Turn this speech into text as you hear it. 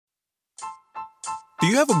Do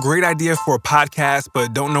you have a great idea for a podcast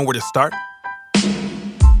but don't know where to start?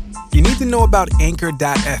 You need to know about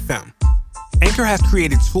Anchor.fm. Anchor has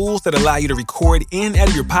created tools that allow you to record and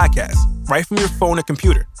edit your podcast right from your phone or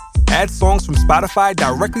computer. Add songs from Spotify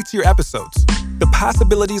directly to your episodes. The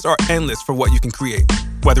possibilities are endless for what you can create,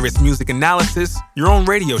 whether it's music analysis, your own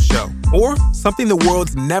radio show, or something the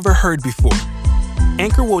world's never heard before.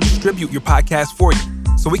 Anchor will distribute your podcast for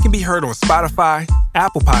you, so it can be heard on Spotify,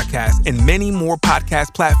 Apple Podcasts, and many more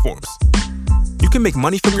podcast platforms. You can make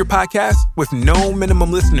money from your podcast with no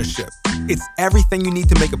minimum listenership. It's everything you need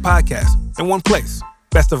to make a podcast in one place.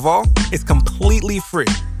 Best of all, it's completely free.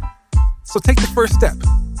 So take the first step.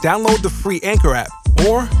 Download the free Anchor app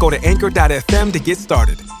or go to anchor.fm to get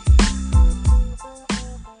started.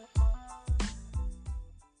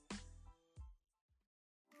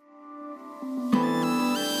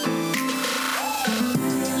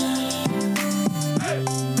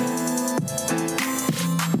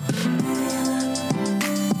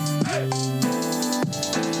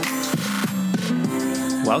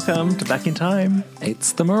 Welcome to Back in Time.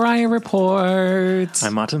 It's the Mariah Report.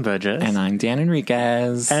 I'm Martin Burgess. And I'm Dan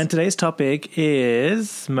Enriquez. And today's topic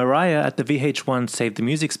is Mariah at the VH1 Save the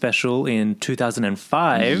Music special in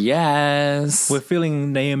 2005. Yes. We're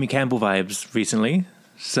feeling Naomi Campbell vibes recently.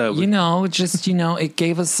 So it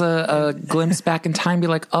gave us a glimpse back in time. Be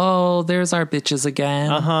like, oh, there's our bitches again.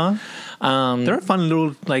 They're a fun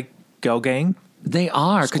little, girl gang. They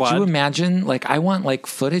are. Squad. Could you imagine? I want,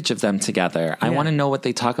 footage of them together. Yeah. I want to know what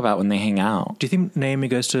they talk about when they hang out. Do you think Naomi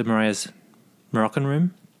goes to Mariah's Moroccan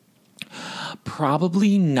room?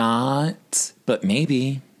 Probably not, but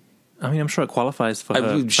maybe. I mean, I'm sure it qualifies for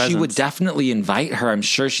her She would definitely invite her. I'm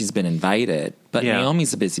sure she's been invited. But yeah.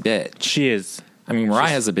 Naomi's a busy bitch. She is. I mean,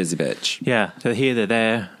 Mariah's a busy bitch. Yeah, they're here, they're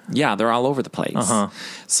there. Yeah, they're all over the place.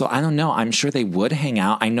 So I don't know. I'm sure they would hang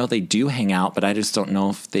out. I know they do hang out, but I just don't know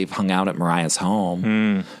if they've hung out at Mariah's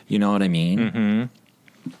home. You know what I mean?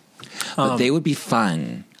 Mm-hmm. But they would be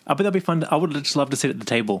fun. I bet that'd be fun. I would just love to sit at the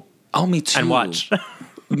table. Oh, me too. And watch.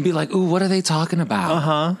 And be like, ooh, what are they talking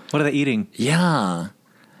about? What are they eating? Yeah.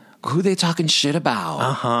 Who they talking shit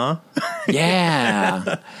about?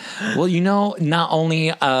 Yeah. Well, not only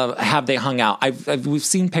have they hung out, we've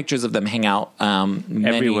seen pictures of them hang out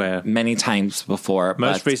everywhere, many times before.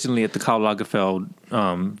 Most recently at the Karl Lagerfeld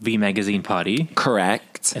V Magazine party.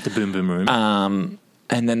 Correct. At the Boom Boom Room.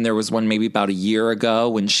 And then there was one maybe about a year ago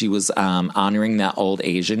when she was honoring that old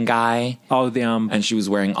Asian guy. Oh, and she was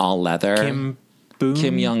wearing all leather.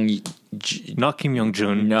 Not Kim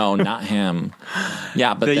Jong-un. No, not him.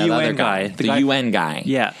 Yeah, but the that UN other guy. The UN guy.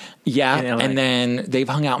 Yeah. Yeah, and then they've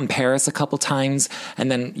hung out in Paris a couple times.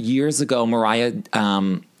 And then years ago, Mariah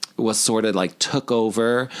was sort of took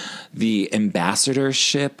over the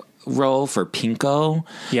ambassadorship role for Pinko.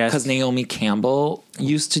 Yes. Because Naomi Campbell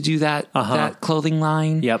used to do that clothing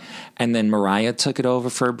line. Yep. And then Mariah took it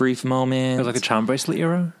over for a brief moment. It was like a charm bracelet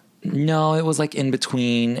era? No, it was in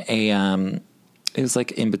between It was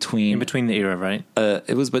in between. In between the era, right?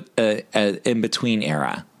 It was in between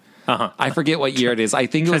era. I forget what year it is. I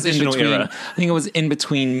think it was in between. Era. I think it was in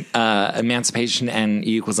between Emancipation and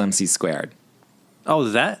E equals MC squared. Oh,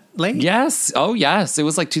 is that late? Yes. Oh, yes. It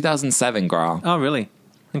was 2007, girl. Oh, really?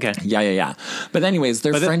 Okay. Yeah. But anyways,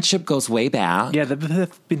 their friendship goes way back. Yeah,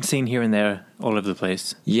 they've been seen here and there all over the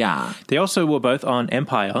place. Yeah. They also were both on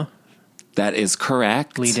Empire. That is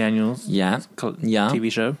correct. Lee Daniels. Yeah.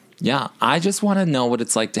 TV show. Yeah. I just want to know what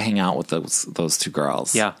it's like to hang out with those two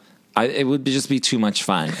girls. Yeah. It would just be too much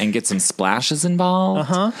fun and get some splashes involved.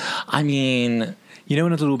 I mean,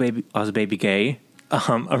 when I was a baby gay,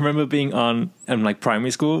 I remember being in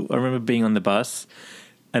primary school. I remember being on the bus,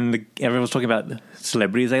 and everyone was talking about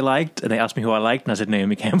celebrities they liked, and they asked me who I liked, and I said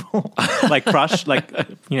Naomi Campbell. Crush, I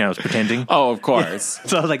was pretending. Oh, of course. Yeah.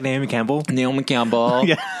 So I was like, Naomi Campbell. Naomi Campbell.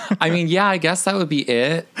 Yeah. I mean, yeah, I guess that would be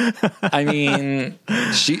it. I mean,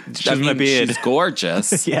 she was my beard. She's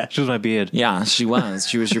gorgeous. Yeah, she was my beard. Yeah, she was.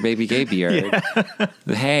 She was your baby gay beard. Yeah.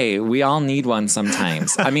 Hey, we all need one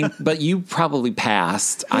sometimes. I mean, but you probably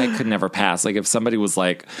passed. I could never pass. If somebody was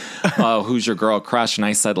like, oh, who's your girl crush? And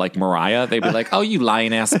I said, Mariah, they'd be like, oh, you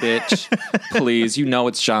lying ass bitch. Please,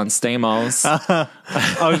 it's John Stamos.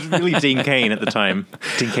 I was really Dean Cain at the time.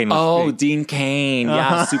 Dean Cain was big. Dean Cain.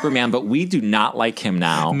 Yeah, Superman. But we do not like him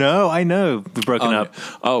now. No, I know. We've broken up.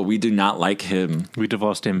 Oh, we do not like him. We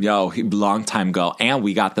divorced him. Long time ago. And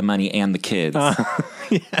we got the money and the kids.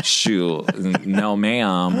 Yeah. Shoot. No,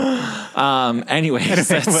 ma'am. Anyways,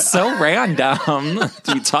 that's so random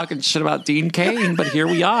to be talking shit about Dean Cain, but here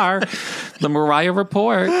we are. The Mariah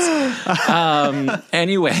Report.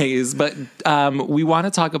 Anyways, but we want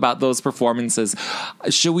to talk about those performances.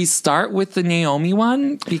 Should we start with the Naomi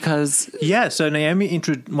one? Because yeah, so Naomi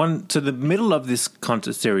to the middle of this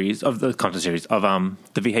contest series of the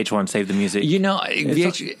VH1 Save the Music. You know,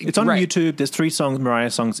 it's on right. YouTube. There's 3 songs, Mariah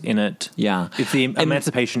songs in it. Yeah, it's the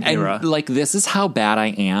Emancipation era. And, like, this is how bad I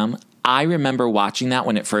am. I remember watching that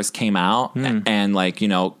when it first came out and, like, you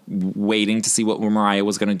know, waiting to see what Mariah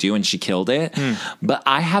was going to do, and she killed it. But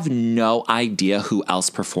I have no idea who else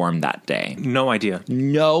performed that day. No idea.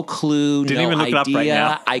 No clue. Didn't no even look idea. it up right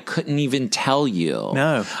now. I couldn't even tell you.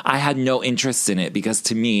 No. I had no interest in it because,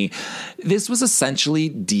 to me, this was essentially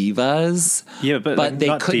divas. Yeah, but like, they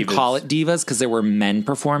not couldn't divas. call it divas because there were men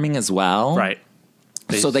performing as well. Right.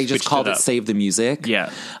 So they just called it Save the Music.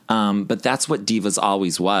 Yeah. But that's what Divas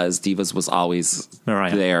always was. Divas was always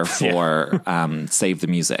Mariah. there for Save the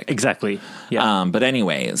Music. Exactly. Yeah. But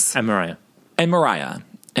anyways. And Mariah. And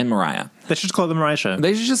Mariah. They should just call it the Mariah Show.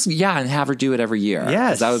 They should just, and have her do it every year.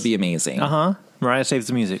 Yes. That would be amazing. Mariah saves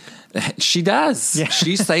the music. She does. Yeah.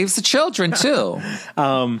 She saves the children, too.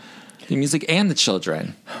 The music and the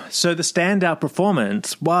children. So the standout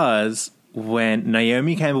performance was when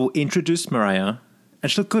Naomi Campbell introduced Mariah. And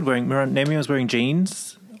she looked good Naomi was wearing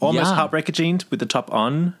jeans, almost Heartbreaker jeans with the top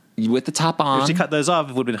on. With the top on. If she cut those off,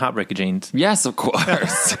 it would have been Heartbreaker jeans. Yes, of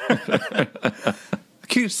course.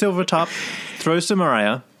 Cute silver top, throws to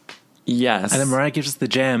Mariah. Yes. And then Mariah gives us the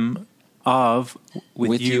gem of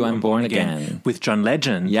With You I'm Born Again with John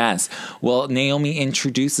Legend. Yes. Well, Naomi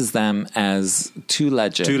introduces them as two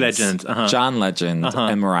legends. John Legend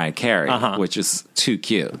and Mariah Carey, which is too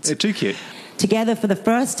cute. Too cute. Together for the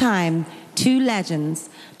first time, 2 legends,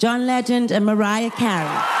 John Legend and Mariah Carey.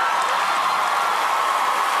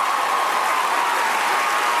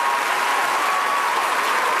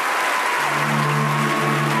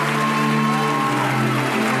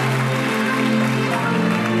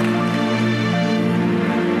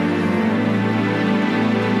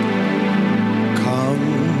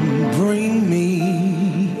 Come bring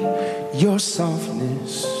me your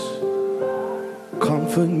softness.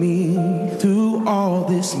 Comfort me through all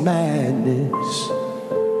this madness.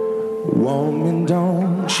 Woman,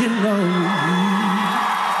 don't you know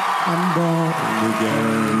I'm born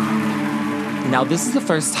again? Now, this is the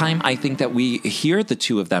first time I think that we hear the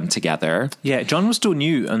two of them together. Yeah, John was still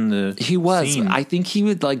new on the He was. scene. I think he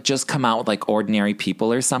would like just come out with like Ordinary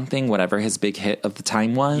People or something, whatever his big hit of the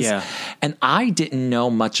time was. Yeah. And I didn't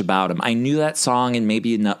know much about him. I knew that song and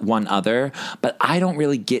maybe one other, but I don't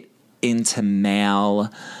really get into male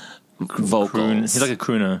vocals. He's like a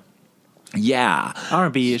crooner. Yeah.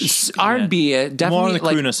 R&B-ish. R&B, definitely. More on the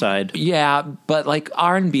like, crooner side. Yeah, but like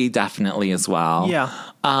R&B definitely as well. Yeah.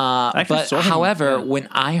 But however, when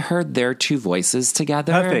I heard their 2 voices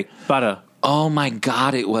together. Perfect. Butter. Oh my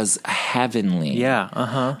God, it was heavenly.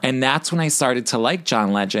 Yeah, And that's when I started to like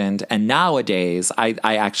John Legend. And nowadays, I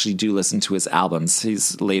actually do listen to his albums.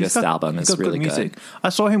 His latest album is really good. I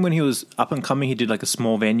saw him when he was up and coming. He did like a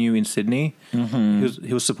small venue in Sydney.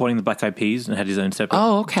 He was supporting the Black Eyed Peas and had his own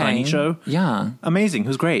separate tiny show. Yeah. Amazing. He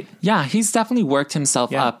was great. Yeah, he's definitely worked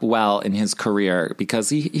himself up well in his career because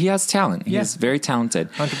he has talent. He's very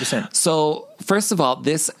talented. 100%. So, first of all,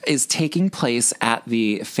 this is taking place at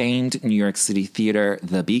the famed New York City theater,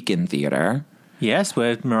 the Beacon Theater. Yes,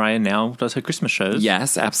 where Mariah now does her Christmas shows.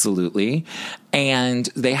 Yes, absolutely. And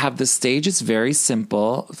they have the stage is very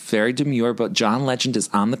simple, very demure, but John Legend is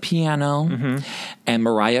on the piano and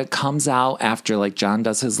Mariah comes out after like John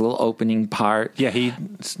does his little opening part. Yeah, he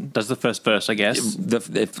does the first verse, I guess.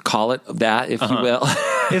 Call it that, if you will.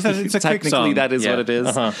 It's a quick Technically, song. that is what it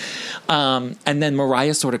is. And then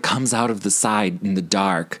Mariah sort of comes out of the side in the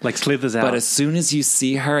dark. Like slithers out. But as soon as you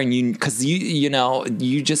see her and because you know,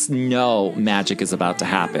 you just know magic is about to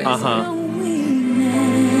happen.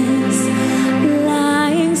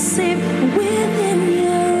 Lying safe within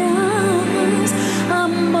your arms,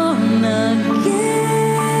 I'm born again.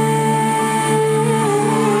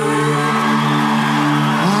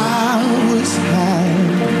 I was high,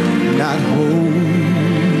 not whole,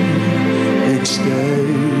 and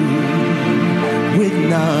stayed with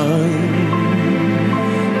none.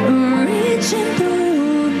 Reaching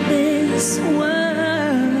through this world.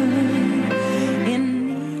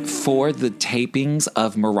 For the tapings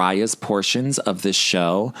of Mariah's portions of this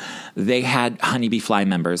show, they had Honeybee Fly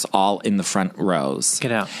members all in the front rows.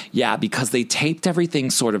 Get out. Yeah, because they taped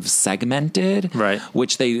everything sort of segmented, right?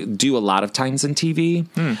 Which they do a lot of times in TV.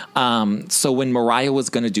 So when Mariah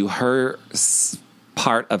was going to do her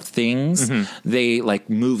part of things, they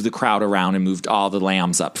like moved the crowd around and moved all the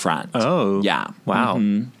lambs up front. Oh. Yeah. Wow.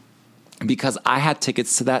 because I had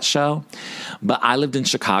tickets to that show, but I lived in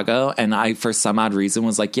Chicago, and I, for some odd reason,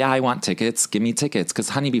 was like, yeah, I want tickets. Give me tickets. Because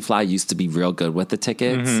Honeybee Fly used to be real good with the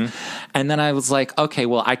tickets. And then I was like, okay,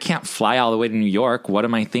 well, I can't fly all the way to New York. What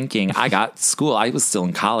am I thinking? I got school. I was still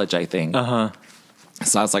in college, I think.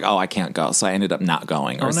 So I was like, oh, I can't go. So I ended up not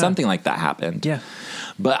going, or something like that happened. Yeah.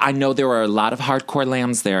 But I know there were a lot of hardcore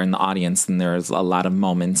lambs there in the audience, and there's a lot of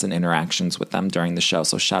moments and interactions with them during the show.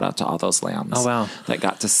 So shout out to all those lambs. Oh, wow. That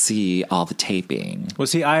got to see all the taping. Well,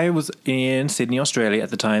 see, I was in Sydney, Australia at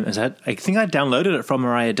the time, and I think I downloaded it from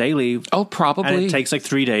Mariah Daily. Oh, probably. And it takes like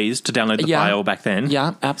 3 days to download the file back then.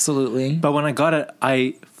 Yeah, absolutely. But when I got it,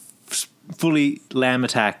 I fully lamb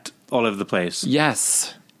attacked all over the place.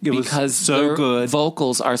 Yes. It was because so their good.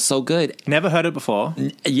 vocals are so good. Never heard it before.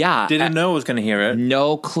 Yeah. Didn't know I was going to hear it.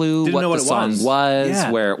 No clue what the song was, Yeah.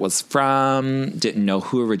 where it was from. Didn't know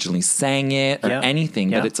who originally sang it or anything.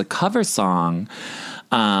 But it's a cover song.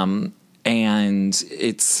 And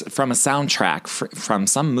it's from a soundtrack from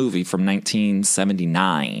some movie from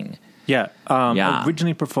 1979. Yeah.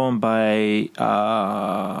 Originally performed by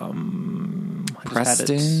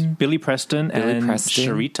Billy Preston and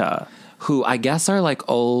Sharita. Who I guess are like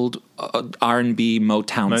old R&B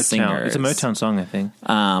Motown singers. It's a Motown song, I think.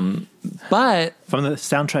 But from the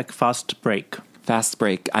soundtrack Fast Break. Fast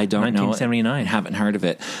Break, I don't 1979. know. 1979. Haven't heard of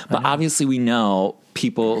it. But obviously we know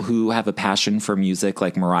people who have a passion for music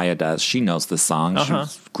like Mariah does. She knows the song.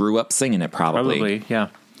 She grew up singing it probably. Probably, yeah.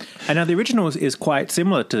 And now the original is quite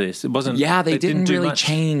similar to this. It wasn't. Yeah, they didn't do really much.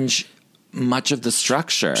 change much of the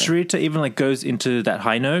structure. Sharita even like goes into that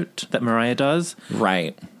high note that Mariah does.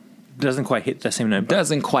 Right. Doesn't quite hit the same note.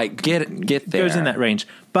 Doesn't quite get there. Goes in that range.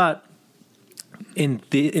 But in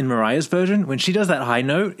Mariah's version, when she does that high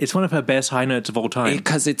note, it's one of her best high notes of all time.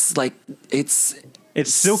 Because it's like it's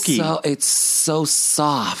silky. It's so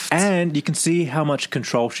soft. And you can see how much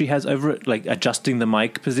control she has over it, like adjusting the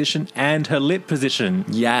mic position and her lip position.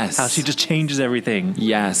 Yes. How she just changes everything.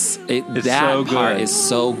 Yes. It's that so part good. is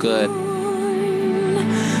so good.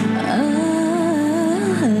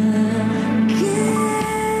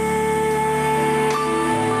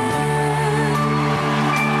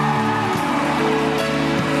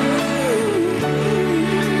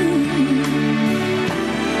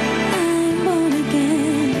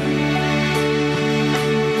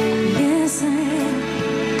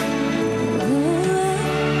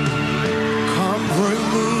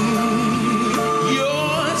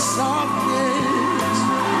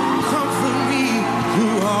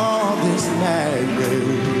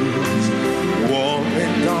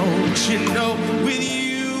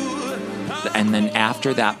 And then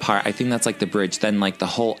after that part, I think that's like the bridge. Then like the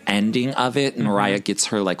whole ending of it, Mariah gets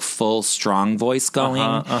her like full strong voice going.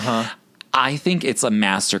 I think it's a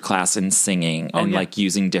masterclass in singing and like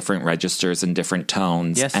using different registers and different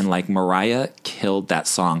tones. Yes. And like Mariah killed that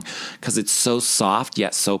song because it's so soft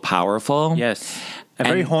yet so powerful. Yes. And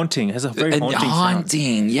very haunting. It has a very haunting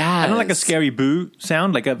sound. Yeah. I don't like a scary boo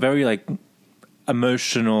sound, like a very like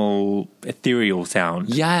emotional, ethereal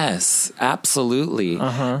sound. Yes, absolutely.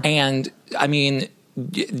 And I mean,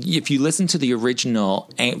 if you listen to the original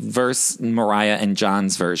verse, Mariah and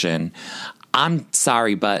John's version, I'm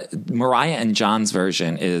sorry, but Mariah and John's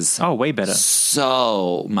version is way better,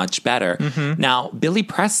 so much better. Now, Billy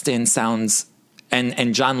Preston sounds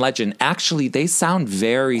and John Legend, actually, they sound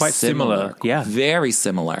very quite similar. Yeah, very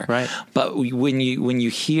similar. Right. But when you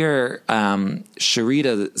hear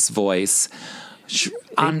Sharita's voice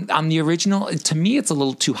on the original, to me, it's a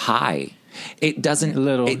little too high. It doesn't.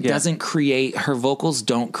 Doesn't create. Her vocals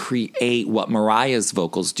don't create what Mariah's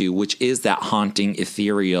vocals do, which is that haunting,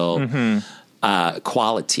 ethereal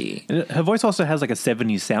quality. Her voice also has like a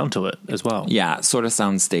 70s sound to it as well. Yeah, it sort of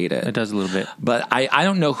sounds dated. It does a little bit. But I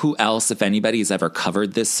don't know who else, if anybody's ever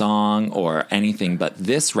covered this song or anything, but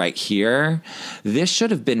this right here, this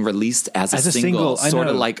should have been released as a single. Sort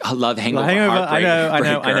of like Love Hangover Heartbreak.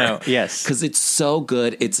 I know. Yes. Because it's so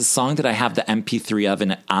good. It's a song that I have the MP3 of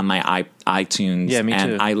on my iTunes. Yeah, me too.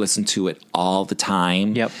 And I listen to it all the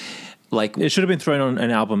time. Yep. Like it should have been thrown on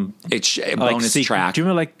an album. It's a bonus track. Do you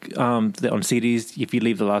remember on CDs, if you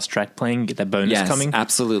leave the last track playing, you get that bonus coming?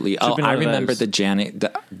 Absolutely. I remember the Janet, the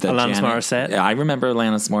Alanis Morissette. Yeah, I remember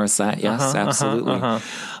Alanis Morissette. Yes, absolutely.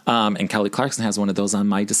 And Kelly Clarkson has one of those on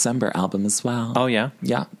my December album as well. Oh yeah,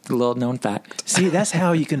 yeah. A little known fact. See, that's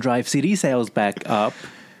how you can drive CD sales back up.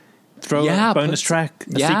 Throw a bonus track,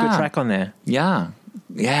 a secret track on there. Yeah.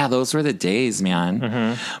 Yeah, those were the days,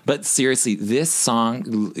 man. But seriously, this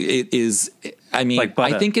song, it is, I mean, like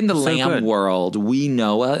I think in the Lamb world, we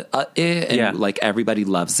know it and like everybody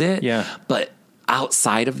loves it. Yeah. But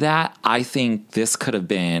outside of that, I think this could have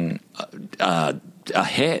been a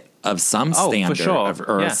hit. some Oh, for standard sure.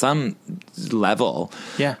 or Yeah. some level.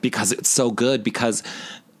 Yeah. Because it's so good. Because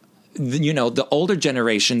the older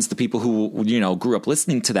generations, the people who grew up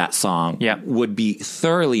listening to that song, Yeah. would be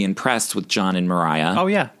thoroughly impressed with John and Mariah. Oh,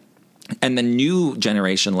 yeah. And the new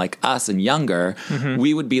generation, like us and younger,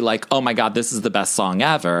 we would be like, oh my God, this is the best song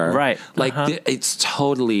ever. Right. Like,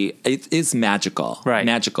 it is magical. Right.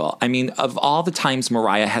 Magical. I mean, of all the times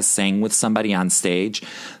Mariah has sang with somebody on stage,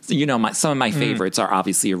 some of my favorites are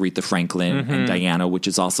obviously Aretha Franklin and Diana, which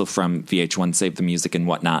is also from VH1 Save the Music and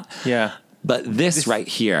whatnot. Yeah. But this right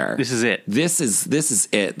here. This is it. This is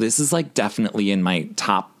it. This is like definitely in my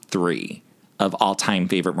top 3 of all-time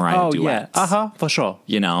favorite Mariah duets. Yeah. For sure.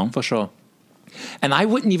 For sure. And I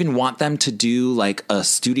wouldn't even want them to do like a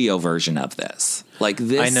studio version of this. Like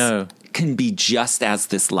this I know. can be just as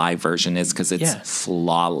this live version is because it's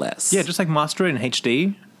flawless. Yeah, just like master it in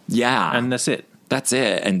HD. Yeah. And that's it. That's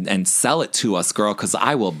it. And sell it to us, girl, because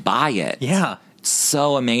I will buy it. Yeah.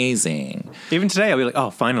 So amazing. Even today, I'll be like, oh,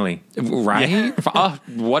 finally. Right? Yeah. Oh,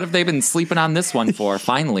 what have they been sleeping on this one for?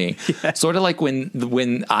 Finally. Yeah. Sort of like when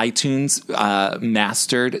iTunes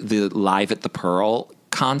mastered the Live at the Pearl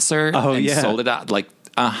concert and sold it out. Like,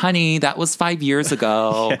 honey, that was 5 years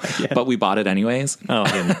ago, but we bought it anyways. Oh,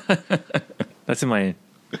 yeah. That's in my...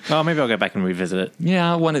 Oh, maybe I'll go back and revisit it.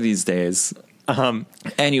 Yeah, one of these days.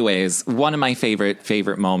 Anyways, one of my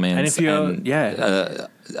favorite moments. And if you're...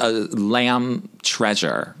 Lamb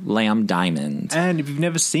Treasure, Lamb Diamond. And if you've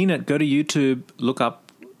never seen it, go to YouTube, look up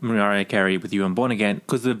Mariah Carey with You and Born Again,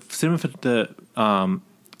 because the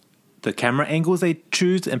camera angles they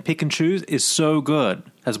choose and pick and choose is so good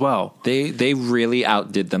as well. They really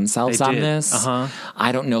outdid themselves They on did. this.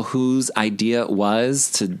 I don't know whose idea it was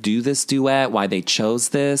to do this duet, why they chose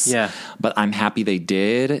this. Yeah. But I'm happy they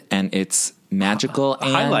did, and it's magical. A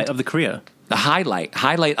highlight of the career. The highlight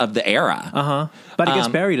of the era. But it gets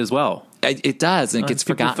buried as well. It does, and it gets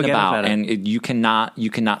People forgotten forget about. about it. And you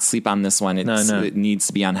cannot sleep on this one. No. It needs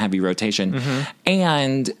to be on heavy rotation.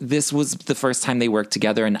 And this was the first time they worked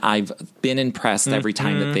together, and I've been impressed every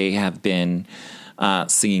time that they have been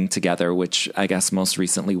singing together, which I guess most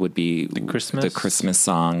recently would be the Christmas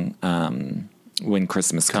song, When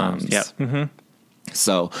Christmas Comes. Yep.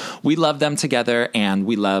 So we love them together, and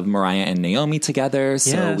we love Mariah and Naomi together.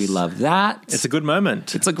 So Yes. we love that. It's a good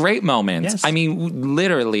moment. It's a great moment. Yes. I mean,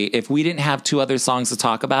 literally, if we didn't have 2 other songs to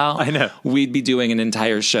talk about, I know. we'd be doing an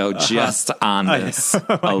entire show just on this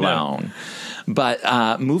alone. But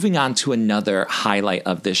moving on to another highlight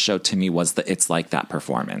of this show to me was the It's Like That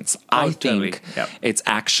performance. I totally. think Yep. it's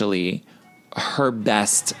actually her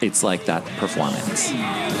best It's Like That performance.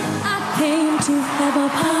 I came to have a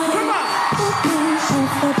party.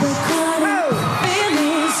 Off of the party.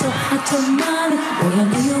 Feeling so hot tamale. Boy, I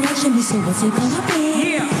know you're watching me, so what's it gonna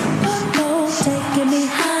be? Oh, taking me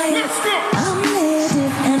higher. I'm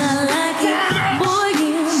living and I like it. Boy,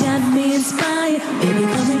 you got me inspired. Baby,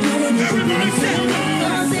 come and get it if you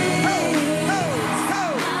want to.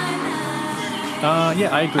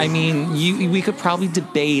 Yeah, I agree. I mean, we could probably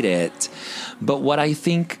debate it, but what I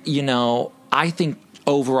think, I think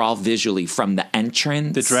overall visually, from the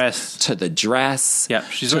entrance, The dress. to the dress, Yep,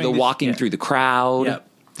 she's to the wearing this- walking yeah. through the crowd, Yep.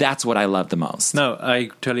 that's what I love the most. No, I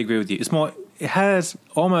totally agree with you. It's more. It has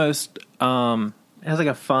almost. It has like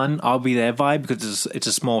a fun "I'll be there" vibe because it's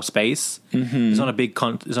a small space. It's not a big.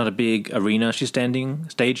 It's not a big arena.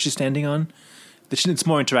 Stage she's standing on. It's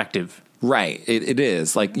more interactive. Right, it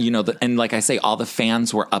is like and like I say, all the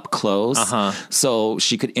fans were up close, so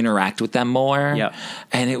she could interact with them more. Yep.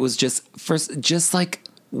 And it was just like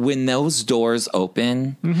when those doors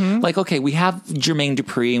open, like okay, we have Jermaine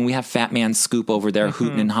Dupri and we have Fat Man Scoop over there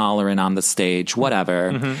hooting and hollering on the stage,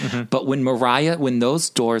 whatever. But when those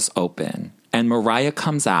doors open and Mariah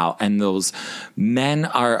comes out and those men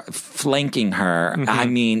are flanking her, I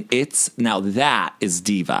mean, that is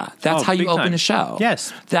diva. That's how you big open time. a show.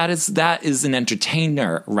 Yes. That is an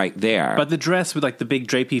entertainer right there. But the dress with like the big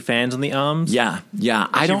drapey fans on the arms. yeah.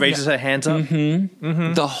 She raises her hands up.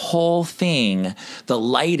 The whole thing, the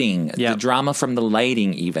lighting, the Yep. drama from the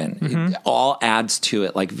lighting even, it all adds to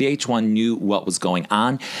it. Like VH1 knew what was going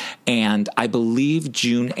on. And I believe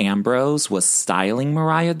June Ambrose was styling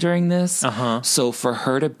Mariah during this. So for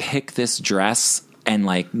her to pick this dress and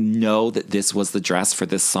like know that this was the dress for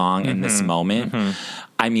this song in this moment,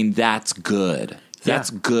 I mean, that's good. That's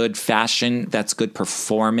good fashion. That's good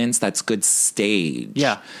performance. That's good stage.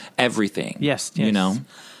 Yeah. Everything. Yes. The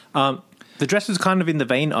The dress is kind of in the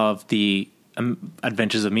vein of the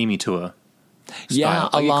Adventures of Mimi tour. Yeah,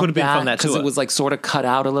 Like, it along could have been that, from that because tour. it was like sort of cut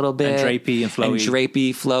out a little bit. And drapey and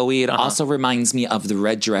flowy. It also reminds me of the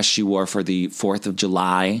red dress she wore for the 4th of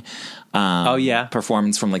July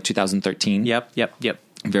performance from like 2013. Yep.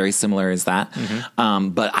 Very similar as that.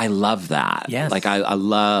 But I love that. Yes. Like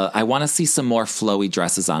I want to see some more flowy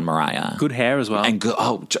dresses on Mariah. Good hair as well. And good.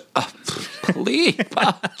 Please,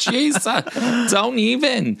 Jesus, don't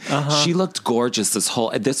even. She looked gorgeous.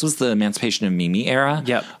 This was the Emancipation of Mimi era.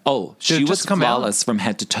 Yep. Oh, she Did it was just come flawless from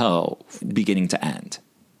head to toe, beginning to end.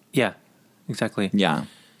 Yeah, exactly. Yeah.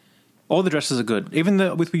 All the dresses are good.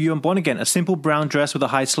 Even with You and Born Again, a simple brown dress with a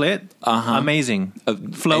high slit, amazing,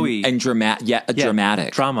 flowy and dramatic. Yeah,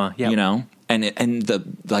 dramatic drama. Yeah, you know. And the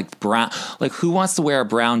like brown, like who wants to wear a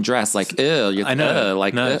brown dress? Like, ew, I know.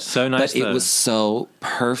 like so nice. But it was so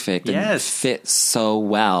perfect and Yes. fit so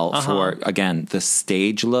well for, again, the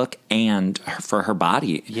stage look and for her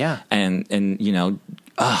body. Yeah. And you know,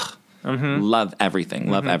 love everything.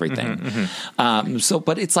 But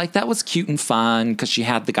it's like that was cute and fun because she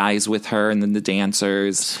had the guys with her and then the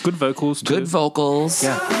dancers. Good vocals, too. Good vocals.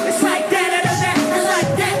 Yeah. It's like that, it's like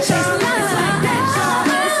that, it's like that, it's like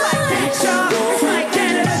that, it's like that, it's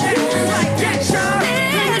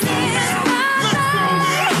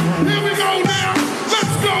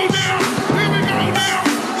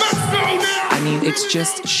I mean, it's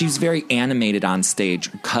just, she's very animated on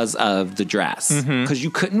stage because of the dress. Because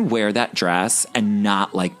you couldn't wear that dress and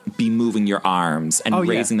not like be moving your arms and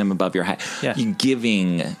raising them above your head. Yeah. You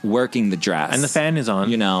working the dress. And the fan is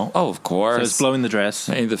on. You know, of course. So it's blowing the dress.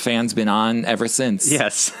 Hey, the fan's been on ever since.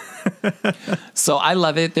 Yes. So I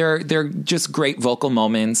love it. They're just great vocal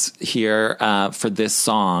moments here for this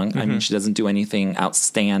song. I mean, she doesn't do anything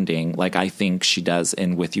outstanding like I think she does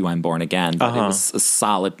in With You I'm Born Again, but it was a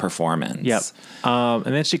solid performance. Yep.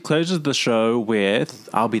 And then she closes the show with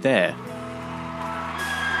I'll Be There.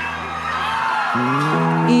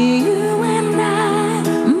 You and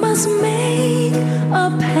I must make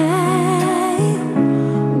a pact.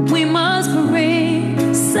 We must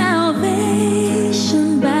bring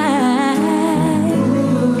salvation back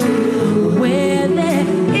where there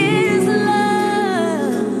is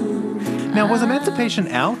love. Now, was Emancipation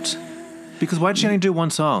out? Because why did she only do one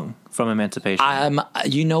song from Emancipation?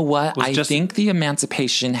 You know what? Was I just- think the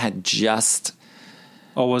Emancipation had just...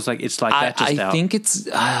 Or was like it's like that just I out? think it's...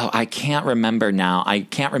 I can't remember now. I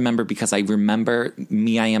can't remember because I remember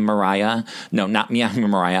Me, I Am Mariah. No, not Me, I Am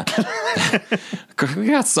Mariah. We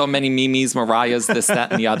got so many Mimis, Mariahs, this,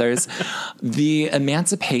 that, and the others. The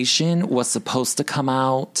Emancipation was supposed to come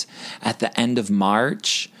out at the end of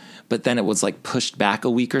March, but then it was like pushed back a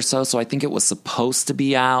week or so. So I think it was supposed to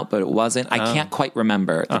be out, but it wasn't. I can't quite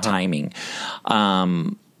remember the timing.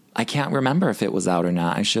 I can't remember if it was out or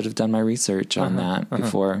not. I should have done my research on that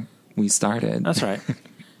before we started. That's right.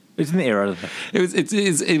 It's in the era.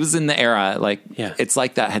 It was in the era. Like, Yeah. It's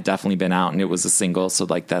like that had definitely been out, and it was a single. So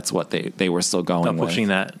like that's what they were still going with. Pushing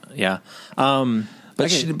that. Yeah.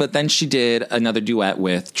 But then she did another duet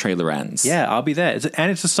with Trey Lorenz. Yeah, I'll Be There.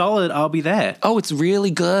 And it's a solid I'll Be There. Oh, it's really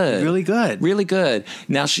good. Really good. Really good.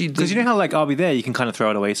 Now Because you know how like I'll Be There, you can kind of throw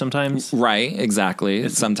it away sometimes. Right, exactly.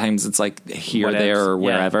 Sometimes it's like here, Whatevs. there, or Yeah.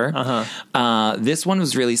 wherever. This one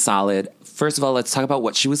was really solid. First of all, let's talk about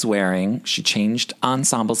what she was wearing. She changed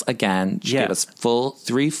ensembles again. She Yeah. gave us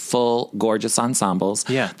three full, gorgeous ensembles.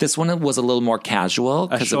 Yeah. This one was a little more casual A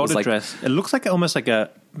because it was shorter like dress. It looks like almost like a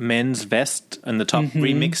men's vest and the top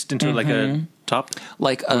remixed into like a top.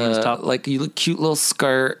 like women's a top. like you cute little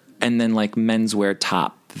skirt and then like menswear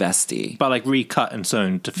top vesty. But like recut and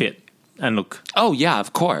sewn to fit and look. Oh yeah,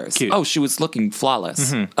 of course. Cute. Oh, she was looking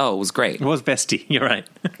flawless. Oh, it was great. It was vesty. You're right.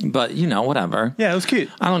 But you know, whatever. Yeah, it was cute.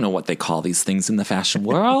 I don't know what they call these things in the fashion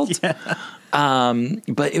world.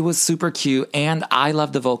 But it was super cute, and I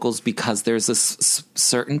love the vocals because there's this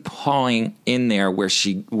certain point in there where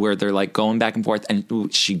they're like going back and forth, and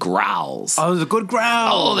she growls. Oh, there's a good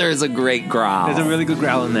growl. Oh, there's a great growl. There's a really good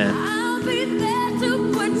growl in there. I'll be there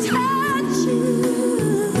to protect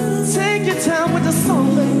you. Take your time with the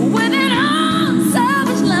song, baby. With an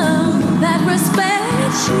unselfish love that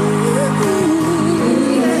respects you.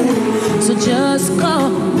 So just call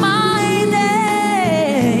my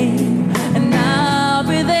name and I'll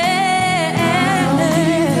be there.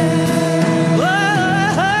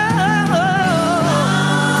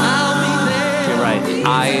 I'll be there. You're right.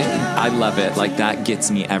 I love it. Like that gets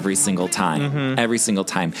me every single time. Every single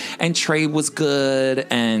time. And Trey was good,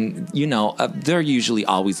 and you know they're usually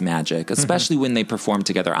always magic, especially when they perform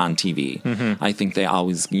together on TV. I think they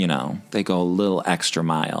always, they go a little extra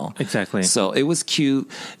mile. Exactly. So it was cute.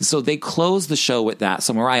 So they closed the show with that.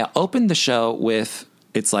 So Mariah opened the show with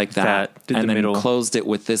It's like that. Did and the then middle. closed it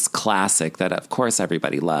with this classic that, of course,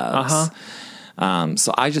 everybody loves.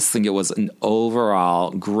 So I just think it was an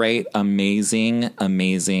overall great,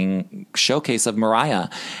 amazing showcase of Mariah.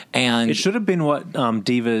 And It should have been what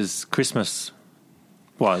Diva's Christmas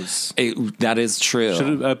was. that is true. Should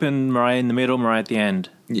have opened Mariah in the middle, Mariah at the end.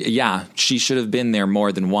 Yeah, she should have been there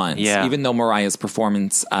more than once. Yeah. Even though Mariah's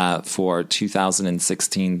performance for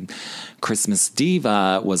 2016 Christmas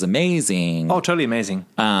Diva was amazing. Oh, totally amazing.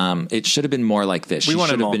 It should have been more like this. She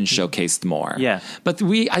wanted should have more. been showcased more. Yeah. But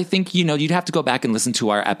I think, you'd have to go back and listen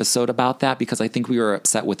to our episode about that, because I think we were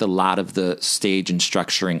upset with a lot of the stage and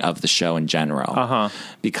structuring of the show in general.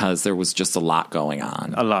 Because there was just a lot going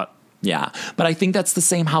on. A lot. Yeah, but I think that's the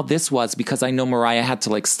same how this was, because I know Mariah had to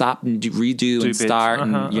like stop and redo and start,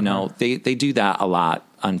 and they do that a lot,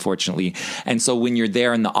 unfortunately. And so when you're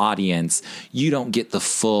there in the audience, you don't get the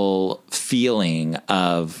full feeling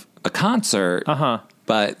of a concert.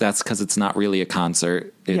 But that's because it's not really a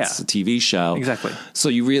concert; it's a TV show. Exactly. So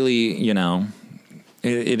you really,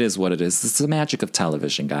 it is what it is. It's the magic of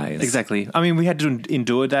television, guys. Exactly. I mean, we had to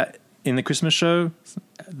endure that in the Christmas show,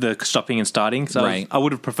 the stopping and starting. So Right. I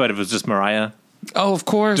would have preferred if it was just Mariah Oh, of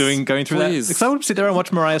course. going through Please. that. Because I would sit there and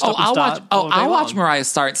watch Mariah stop and start. I'll watch Mariah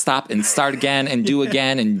stop and start again and do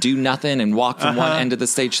again and do nothing and walk from one end of the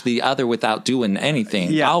stage to the other without doing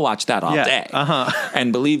anything. Yeah. I'll watch that all Yeah. day.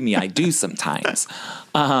 And believe me, I do sometimes.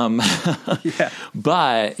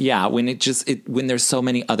 But yeah, when when there's so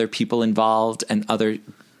many other people involved and other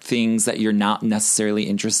things that you're not necessarily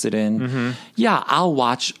interested in, I'll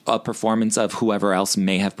watch a performance of whoever else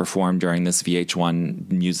may have performed during this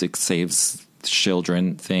VH1 Music Saves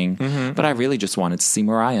Children thing. But I really just wanted to see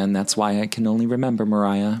Mariah, and that's why I can only remember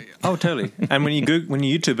Mariah. Oh, totally. And when you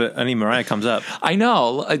YouTube it, only Mariah comes up. I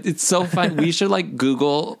know, it's so fun. We should like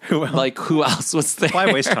Google who else was there.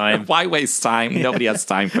 Why waste time? Why waste time? Nobody has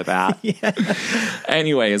time for that.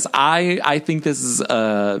 Anyways, I think this is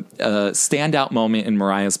a standout moment in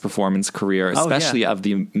Mariah's performance career, especially of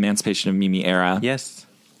the Emancipation of Mimi era. Yes.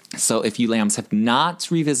 So if you lambs have not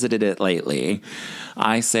revisited it lately,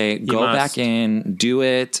 I say go must. back in, do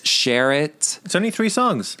it, share it. It's only 3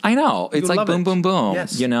 songs. I know. It's You'll like love boom, it. boom, boom,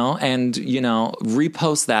 Yes. and,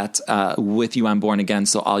 repost that with You I'm Born Again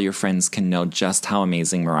so all your friends can know just how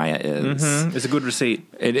amazing Mariah is. It's a good receipt.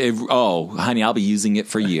 Oh, honey, I'll be using it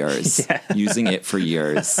for years. Using it for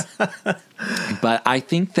years. But I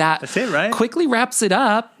think that's it, right? Quickly wraps it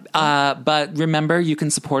up. But remember, you can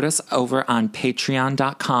support us over on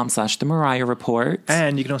patreon.com/The Mariah Report.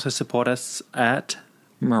 And you can also support us at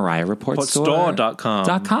Mariah Report Store.com.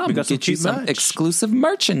 We got some Get you cheap some merch. exclusive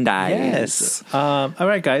merchandise. Yes. All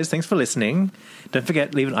right, guys. Thanks for listening. Don't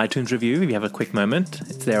forget, leave an iTunes review if you have a quick moment.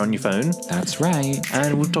 It's there on your phone. That's right.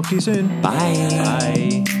 And we'll talk to you soon.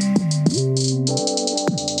 Bye. Bye.